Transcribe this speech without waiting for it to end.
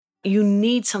You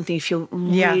need something you feel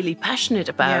really passionate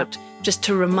about just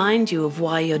to remind you of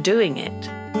why you're doing it.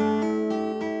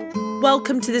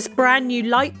 Welcome to this brand new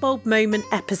Lightbulb Moment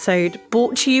episode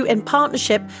brought to you in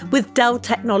partnership with Dell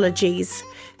Technologies,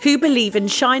 who believe in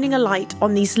shining a light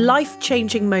on these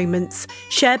life-changing moments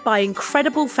shared by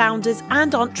incredible founders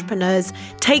and entrepreneurs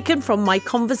taken from my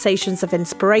conversations of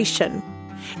inspiration.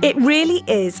 It really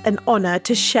is an honour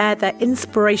to share their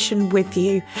inspiration with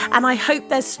you, and I hope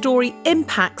their story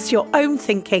impacts your own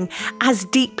thinking as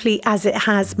deeply as it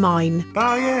has mine.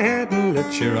 Bow your head and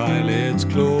let your eyelids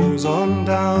close on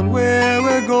down. Where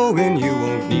we're going, you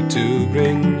won't need to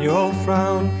bring your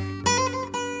frown.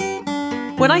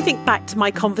 When I think back to my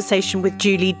conversation with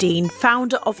Julie Deane,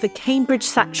 founder of the Cambridge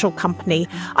Satchel Co,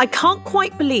 I can't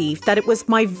quite believe that it was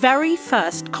my very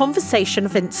first Conversation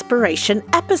of Inspiration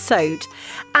episode.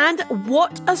 And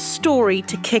what a story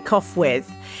to kick off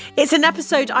with. It's an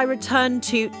episode I return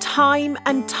to time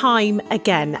and time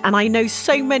again, and I know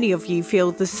so many of you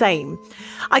feel the same.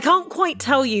 I can't quite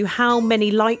tell you how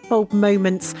many lightbulb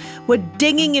moments were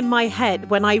dinging in my head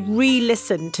when I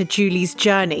re-listened to Julie's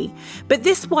journey, but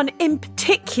this one in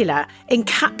particular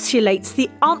encapsulates the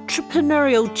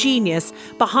entrepreneurial genius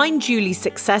behind Julie's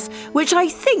success, which I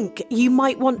think you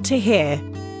might want to hear.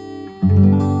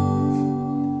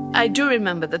 I do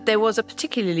remember that there was a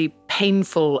particularly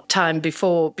painful time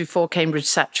before Cambridge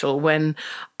Satchel when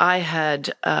I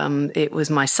had, it was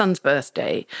my son's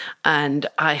birthday, and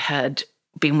I had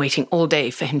been waiting all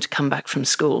day for him to come back from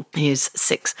school. He's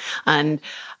 6. And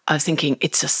I was thinking,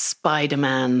 it's a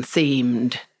Spider-Man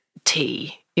themed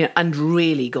tea, and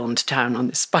really gone to town on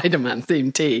this Spider-Man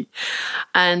themed tea.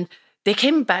 And they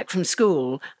came back from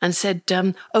school and said,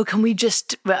 can we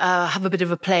just have a bit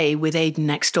of a play with Aidan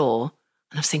next door?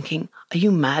 And I was thinking, are you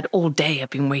mad? All day I've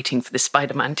been waiting for this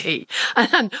Spider-Man tea.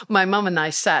 And my mum and I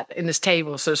sat in this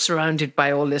table, sort of surrounded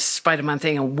by all this Spider-Man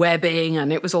thing and webbing,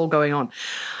 and it was all going on.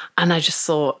 And I just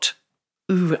thought,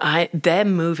 they're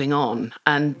moving on.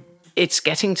 And it's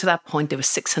getting to that point, they were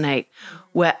 6 and 8,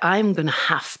 where I'm going to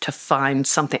have to find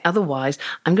something. Otherwise,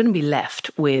 I'm going to be left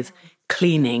with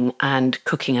cleaning and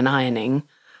cooking and ironing.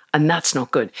 And that's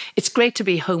not good. It's great to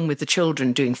be home with the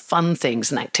children doing fun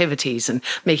things and activities and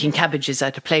making cabbages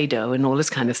out of Play-Doh and all this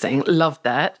kind of thing. Love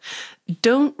that.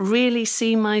 Don't really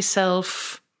see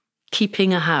myself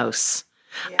keeping a house.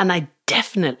 Yeah. And I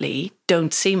definitely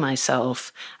don't see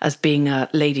myself as being a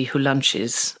lady who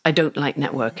lunches. I don't like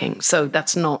networking. So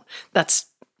that's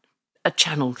a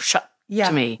channel shut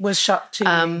to me. Was shut to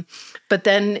me. But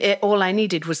then all I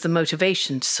needed was the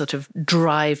motivation to sort of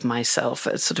drive myself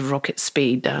at sort of rocket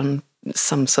speed down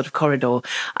some sort of corridor.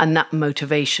 And that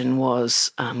motivation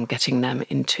was getting them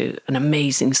into an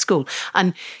amazing school.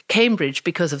 And Cambridge,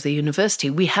 because of the university,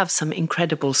 we have some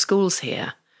incredible schools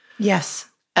here. Yes.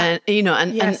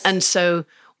 And so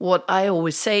what I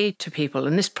always say to people,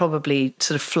 and this probably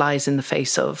sort of flies in the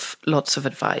face of lots of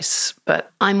advice,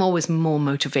 but I'm always more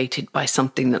motivated by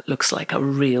something that looks like a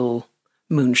real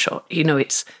moonshot.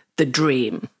 It's the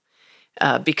dream.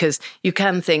 Because you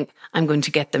can think, I'm going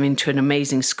to get them into an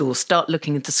amazing school, start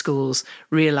looking at the schools,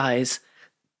 realize,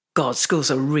 God, schools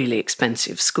are really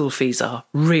expensive. School fees are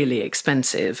really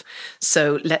expensive.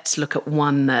 So let's look at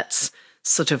one that's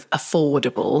sort of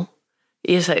affordable.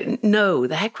 You say, no,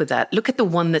 the heck with that. Look at the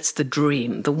one that's the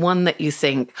dream, the one that you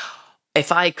think,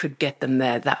 if I could get them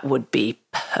there, that would be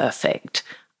perfect.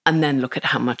 And then look at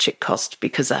how much it costs,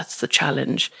 because that's the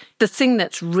challenge. The thing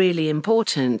that's really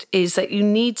important is that you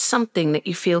need something that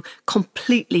you feel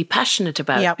completely passionate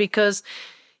about. Because,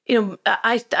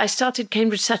 I started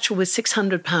Cambridge Satchel with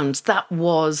 £600. That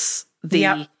was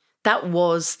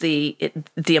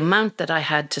the amount that I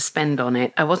had to spend on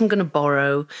it. I wasn't going to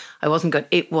borrow.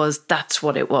 That's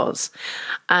what it was.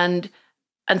 And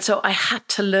so I had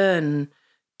to learn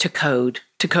to code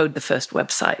the first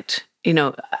website.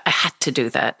 I had to do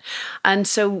that. And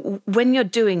so when you're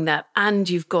doing that and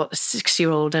you've got a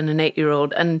 6-year-old and an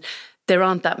 8-year-old and there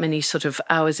aren't that many sort of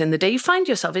hours in the day, you find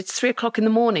yourself, it's 3:00 in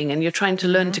the morning and you're trying to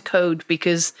learn to code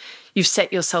because you've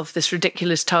set yourself this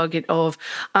ridiculous target of,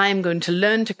 I'm going to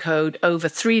learn to code over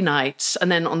 3 nights.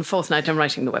 And then on the 4th night, I'm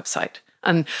writing the website.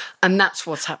 And that's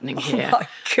what's happening here. Oh my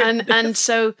goodness. And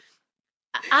so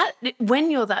when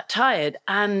you're that tired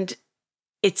and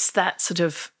it's that sort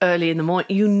of early in the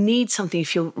morning, you need something you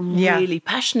feel really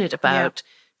passionate about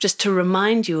just to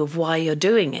remind you of why you're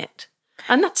doing it.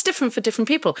 And that's different for different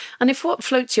people. And if what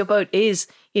floats your boat is,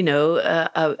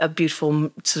 a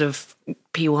beautiful sort of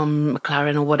P1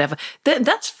 McLaren or whatever,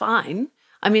 that's fine.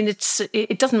 I mean,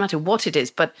 it doesn't matter what it is,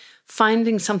 but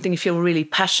finding something you feel really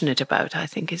passionate about, I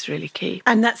think, is really key.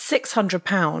 And that's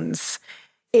 £600.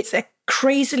 It's a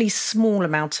crazily small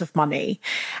amount of money,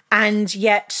 and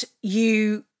yet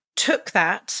you took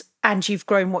that and you've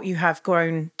grown what you have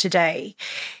grown today.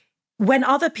 When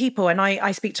other people, and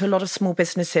I speak to a lot of small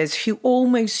businesses who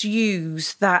almost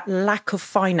use that lack of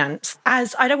finance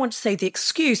as, I don't want to say the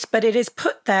excuse, but it is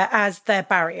put there as their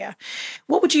barrier.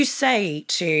 What would you say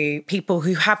to people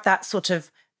who have that sort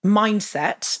of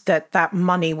mindset that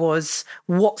money was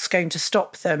what's going to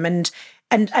stop them?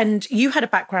 And you had a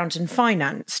background in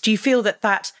finance. Do you feel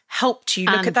that helped you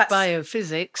look at that?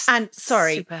 Biophysics. And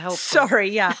super helpful.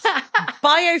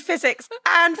 Biophysics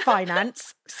and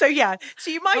finance. So you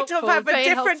might have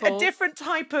a different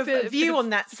type of view on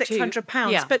that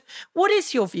 £600. Yeah. But what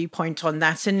is your viewpoint on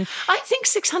that? And I think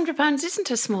 £600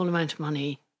 isn't a small amount of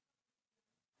money.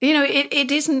 You know,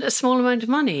 it isn't a small amount of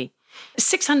money.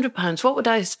 £600. What would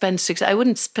I spend? I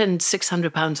wouldn't spend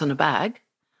 £600 on a bag.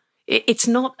 It's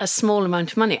not a small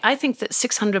amount of money. I think that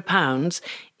 £600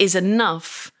 is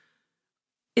enough,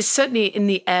 is certainly in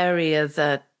the area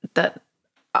that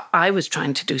I was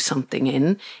trying to do something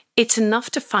in. It's enough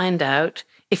to find out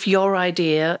if your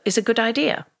idea is a good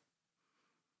idea.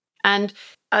 And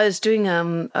I was doing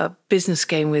a business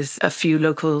game with a few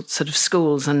local sort of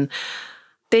schools, and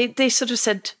they sort of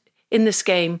said, in this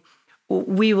game,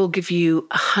 we will give you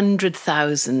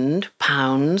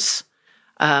 £100,000.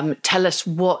 Tell us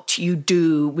what you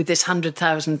do with this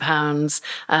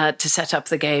 £100,000 to set up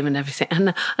the game and everything.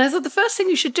 And I thought the first thing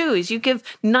you should do is you give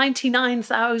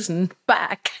 99,000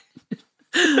 back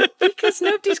because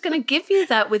nobody's going to give you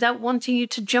that without wanting you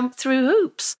to jump through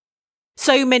hoops.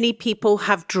 So many people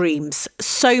have dreams.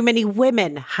 So many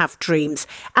women have dreams.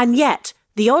 And yet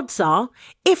the odds are,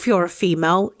 if you're a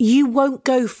female, you won't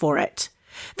go for it.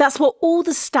 That's what all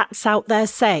the stats out there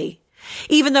say.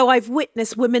 Even though I've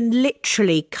witnessed women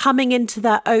literally coming into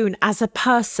their own as a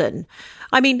person.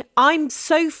 I mean, I'm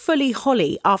so fully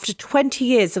Holly after 20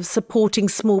 years of supporting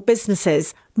small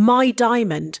businesses, my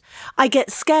diamond. I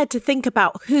get scared to think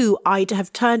about who I'd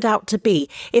have turned out to be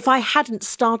if I hadn't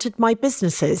started my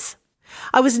businesses.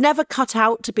 I was never cut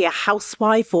out to be a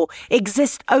housewife or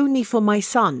exist only for my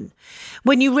son.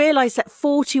 When you realise that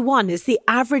 41 is the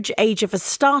average age of a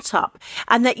startup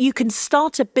and that you can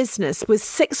start a business with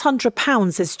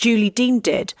 £600 as Julie Deane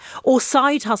did, or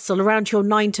side hustle around your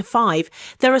 9 to 5,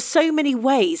 there are so many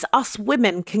ways us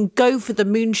women can go for the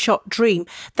moonshot dream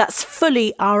that's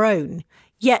fully our own.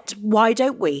 Yet, why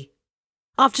don't we?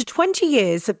 After 20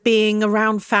 years of being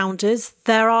around founders,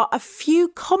 there are a few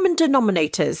common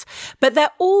denominators, but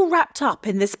they're all wrapped up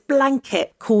in this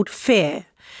blanket called fear.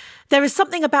 There is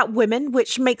something about women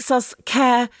which makes us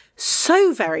care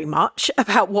so very much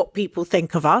about what people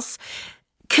think of us,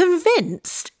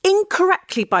 convinced,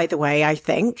 incorrectly by the way, I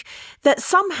think, that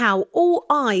somehow all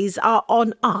eyes are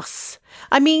on us.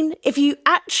 I mean, if you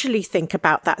actually think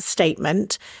about that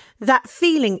statement, that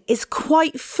feeling is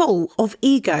quite full of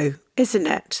ego, isn't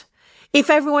it? If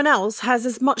everyone else has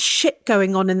as much shit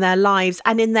going on in their lives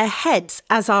and in their heads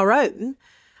as our own,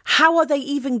 how are they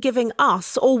even giving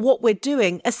us or what we're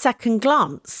doing a second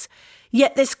glance?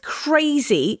 Yet this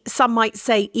crazy, some might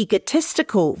say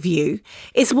egotistical view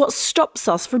is what stops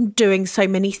us from doing so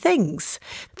many things.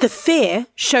 The fear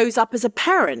shows up as a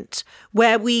parent,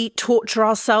 where we torture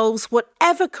ourselves,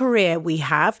 whatever career we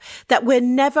have, that we're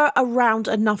never around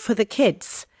enough for the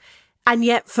kids. And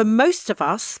yet for most of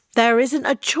us, there isn't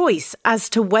a choice as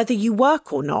to whether you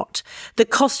work or not. The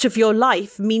cost of your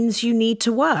life means you need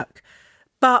to work.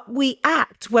 But we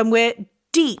act when we're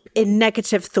deep in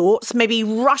negative thoughts, maybe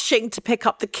rushing to pick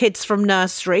up the kids from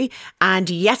nursery, and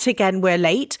yet again we're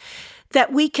late,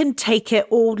 that we can take it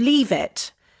or leave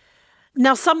it.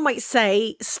 Now, some might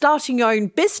say starting your own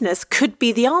business could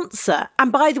be the answer.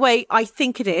 And by the way, I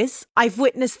think it is. I've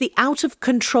witnessed the out of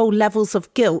control levels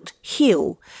of guilt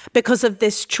heal because of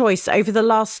this choice over the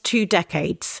last 2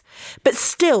 decades. But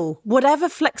still, whatever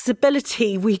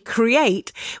flexibility we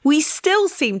create, we still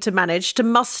seem to manage to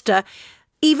muster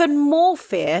even more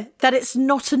fear that it's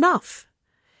not enough.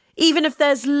 Even if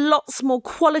there's lots more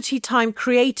quality time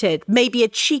created, maybe a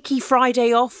cheeky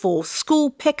Friday off or school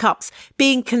pickups,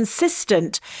 being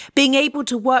consistent, being able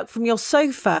to work from your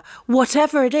sofa,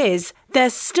 whatever it is, there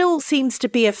still seems to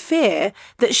be a fear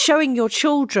that showing your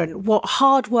children what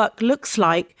hard work looks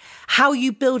like, how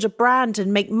you build a brand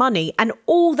and make money, and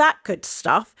all that good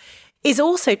stuff is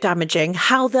also damaging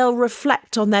how they'll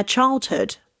reflect on their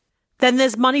childhood. Then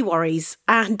there's money worries.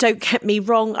 And don't get me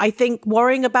wrong, I think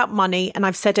worrying about money, and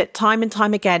I've said it time and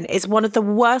time again, is one of the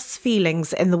worst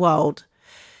feelings in the world.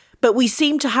 But we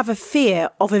seem to have a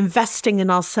fear of investing in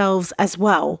ourselves as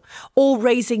well, or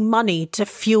raising money to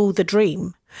fuel the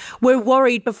dream. We're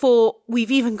worried before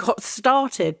we've even got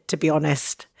started, to be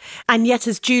honest. And yet,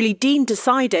 as Julie Deane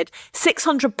decided,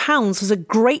 £600 was a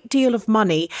great deal of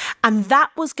money, and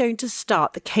that was going to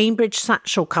start the Cambridge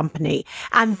Satchel Company.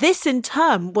 And this, in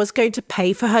turn, was going to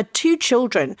pay for her 2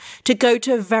 children to go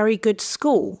to a very good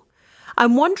school.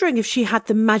 I'm wondering if she had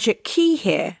the magic key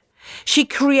here. She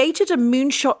created a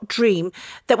moonshot dream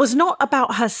that was not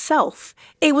about herself.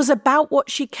 It was about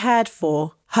what she cared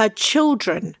for, her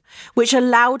children, which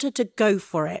allowed her to go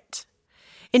for it.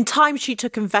 In time, she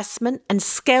took investment and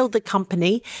scaled the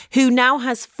company, who now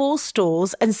has 4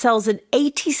 stores and sells in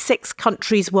 86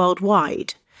 countries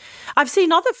worldwide. I've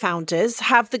seen other founders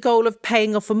have the goal of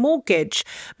paying off a mortgage,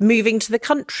 moving to the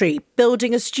country,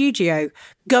 building a studio,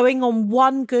 going on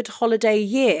one good holiday a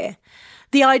year.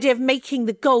 The idea of making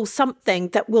the goal something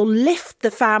that will lift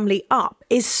the family up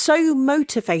is so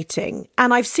motivating,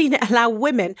 and I've seen it allow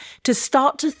women to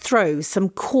start to throw some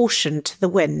caution to the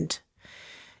wind.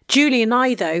 Julie and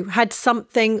I, though, had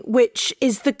something which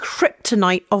is the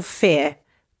kryptonite of fear: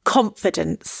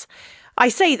 confidence. I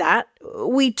say that,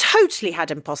 we totally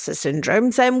had imposter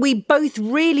syndromes, and we both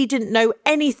really didn't know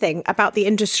anything about the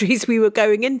industries we were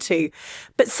going into,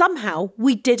 but somehow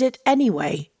we did it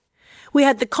anyway. We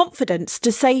had the confidence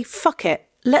to say, fuck it,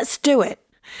 let's do it.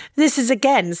 This is,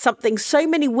 again, something so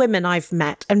many women I've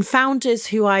met and founders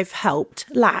who I've helped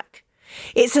lack.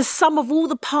 It's a sum of all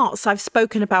the parts I've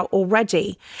spoken about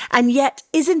already. And yet,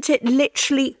 isn't it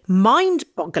literally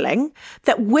mind-boggling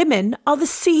that women are the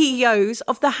CEOs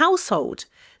of the household,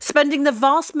 spending the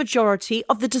vast majority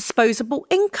of the disposable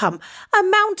income,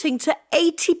 amounting to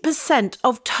 80%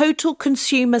 of total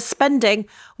consumer spending,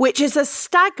 which is a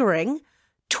staggering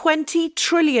 $20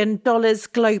 trillion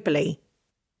globally.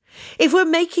 If we're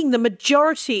making the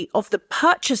majority of the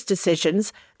purchase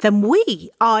decisions, then we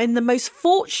are in the most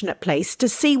fortunate place to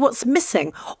see what's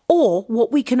missing or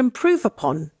what we can improve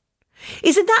upon.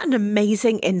 Isn't that an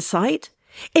amazing insight?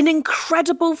 An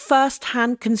incredible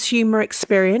first-hand consumer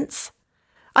experience?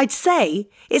 I'd say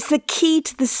it's the key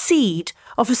to the seed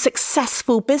of a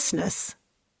successful business.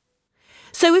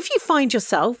 So if you find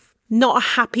yourself not a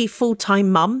happy full-time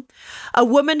mum, a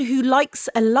woman who likes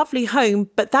a lovely home,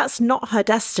 but that's not her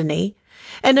destiny,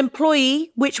 an employee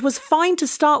which was fine to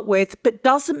start with, but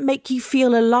doesn't make you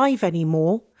feel alive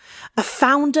anymore, a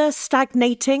founder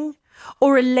stagnating,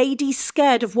 or a lady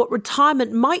scared of what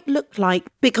retirement might look like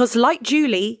because, like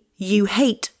Julie, you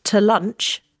hate to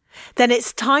lunch, then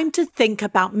it's time to think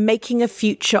about making a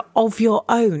future of your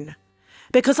own.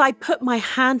 Because I put my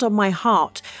hand on my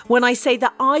heart when I say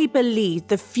that I believe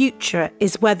the future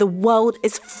is where the world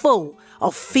is full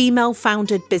of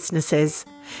female-founded businesses,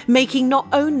 making not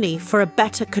only for a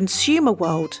better consumer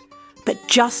world, but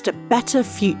just a better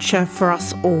future for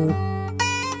us all.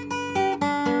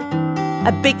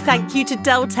 A big thank you to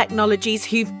Dell Technologies,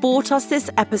 who've brought us this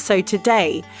episode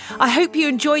today. I hope you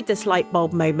enjoyed this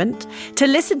Lightbulb moment. To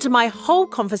listen to my whole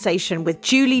conversation with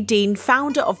Julie Deane,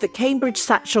 founder of the Cambridge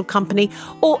Satchel Company,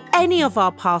 or any of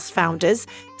our past founders,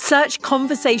 search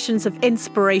Conversations of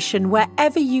Inspiration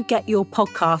wherever you get your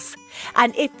podcasts.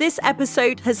 And if this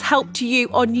episode has helped you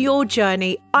on your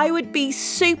journey, I would be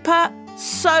so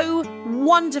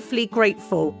wonderfully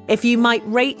grateful if you might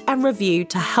rate and review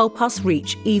to help us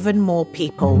reach even more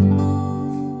people.